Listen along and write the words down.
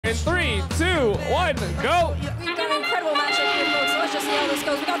2, 1, go! We've got an incredible matchup here, folks. So let's just see how this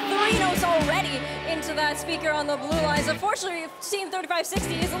goes. We got 3 notes already into that speaker on the blue lines. Unfortunately, Team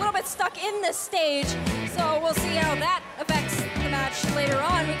 3560 is a little bit stuck in this stage, so we'll see how that affects the match later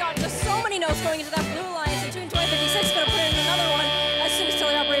on. We got just so many notes going into that blue lines, and Team 2056 going to put in another one as soon as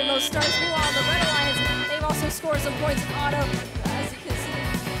teleoperated mode starts. Meanwhile, on the red lines, they've also scored some points in auto, as you can see.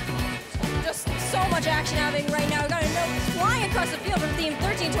 Just so much action happening right now. We got a note flying across the field from Team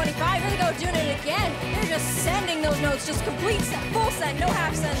 1325. Here they go, doing it again. They're just sending those notes, just complete set, full set, no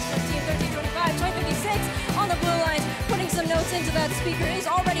half sends from Team 1325. 2056 on the blue lines, putting some notes into that speaker. Is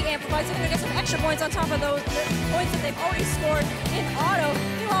already amplified, so they're gonna get some extra points on top of those points that they've already scored in auto.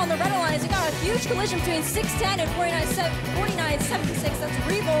 Meanwhile, on the red lines, we got a huge collision between 610 and 4976. That's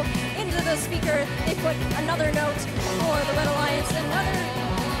Revo into the speaker. They put another note for the Red Alliance. Another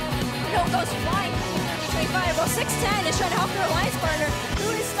note goes flying. 25. Well, 610 is trying to help their alliance partner, who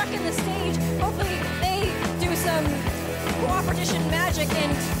is stuck in the stage. Hopefully, they do some cooperation magic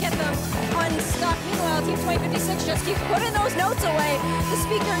and get them unstuck. Meanwhile, Team 2056 just keeps putting those notes away. The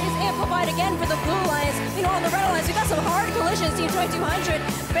speaker is amplified again for the blue lines. Meanwhile, on the red lines, we got some hard collisions. Team 2200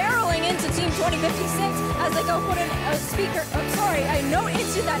 barreling into Team 2056 as they go put in a speaker, a note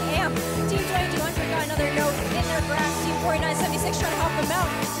into that amp. Team 2200 got another note in their grasp. Team 4976 trying to help them out.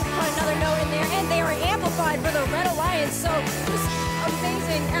 Put another note in there, and they are amplified for the Red Alliance. So just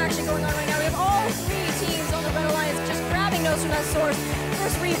amazing action going on right now. We have all 3 teams on the Red Alliance just grabbing notes from that source.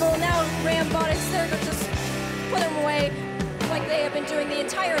 First Revo, now Rambotics. They're going to just put them away like they have been doing the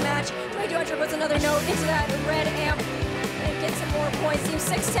entire match. 2200 puts another note into that red amp and gets some more points. Team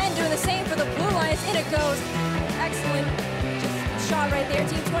 610 doing the same for the blue lines. In it goes. Excellent shot right there.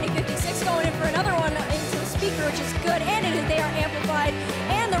 Team 2056 going in for another one into the speaker, which is good. And they are amplified.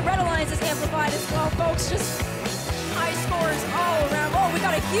 And the Red Alliance is amplified as well, folks. Just high scores all around. Oh, we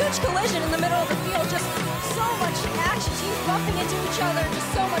got a huge collision in the middle of the field. Just so much action. Teams bumping into each other.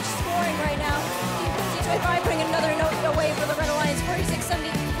 Just so much scoring right now. Team 25 putting another note away for the Red Alliance.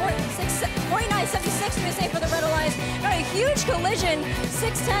 4976 to say for the Red Alliance. Got a huge collision.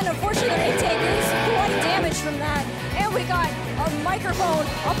 610, unfortunately, their intake is quite damaged from that. And we got a microphone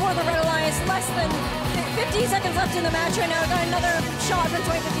aboard the Red Alliance. Less than 15 seconds left in the match right now. Got another shot from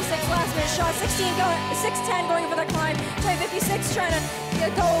 2056, last minute shot. 610 going for the climb. 2056 trying to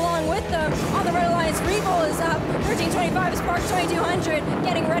go along with them. On the Red Alliance, Revo is up. 1325 is parked. 2200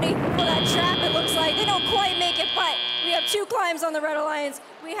 getting ready for that trap. It looks like they don't quite make it, but we have 2 climbs on the Red Alliance.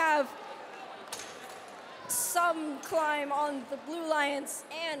 We have some climb on the Blue Lions,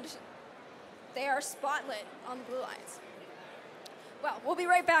 and they are spotlit on the Blue Lions. Well, we'll be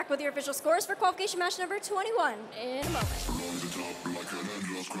right back with your official scores for qualification match number 21 in a moment.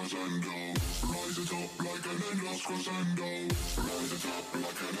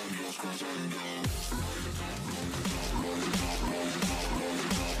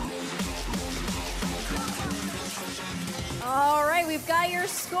 All right, we've got your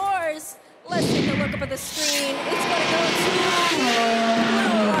scores. Let's take a look up at the screen. It's going to go to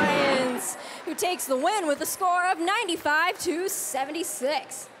Blue Lions, who takes the win with a score of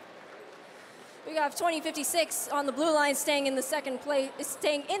 95-76. We got 2056 on the blue line staying in the second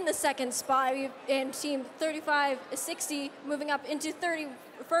spot, and Team 3560 moving up into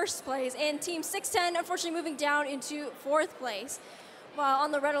 31st place, and Team 610 unfortunately moving down into 4th place. While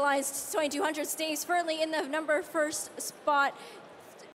on the Red Alliance, 2200 stays firmly in the first spot.